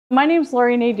My name's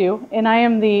Lori Nadeau, and I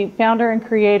am the founder and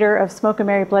creator of Smokin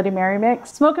Mary Bloody Mary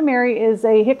Mix. Smokin Mary is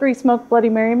a hickory smoked Bloody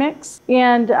Mary mix,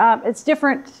 and it's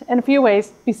different in a few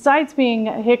ways. Besides being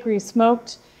hickory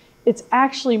smoked, it's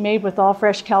actually made with all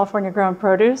fresh California grown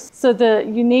produce. So the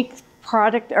unique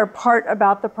product or part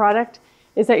about the product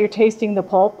is that you're tasting the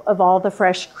pulp of all the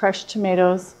fresh crushed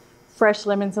tomatoes, fresh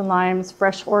lemons and limes,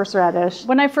 fresh horseradish.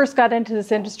 When I first got into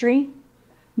this industry,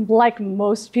 like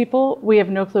most people, we have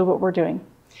no clue what we're doing.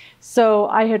 So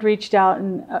I had reached out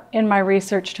and in my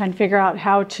research trying to figure out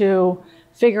how to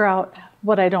figure out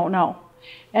what I don't know.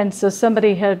 And so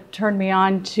somebody had turned me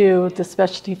on to the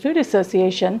Specialty Food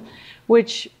Association,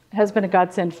 which has been a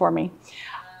godsend for me.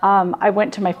 I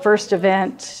went to my first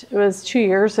event, it was 2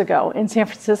 years ago in San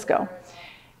Francisco.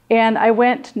 And I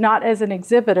went not as an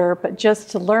exhibitor, but just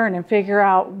to learn and figure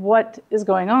out what is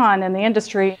going on in the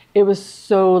industry. It was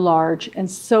so large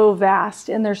and so vast,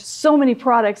 and there's so many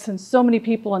products and so many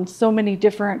people and so many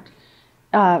different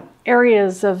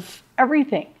areas of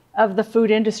everything of the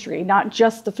food industry, not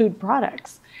just the food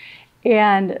products.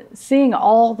 And seeing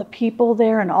all the people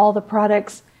there and all the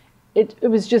products, it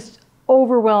was just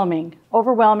overwhelming,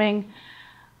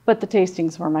 but the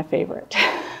tastings were my favorite.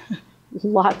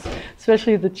 Lots,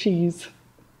 especially the cheese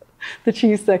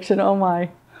section, oh my.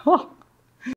 Oh.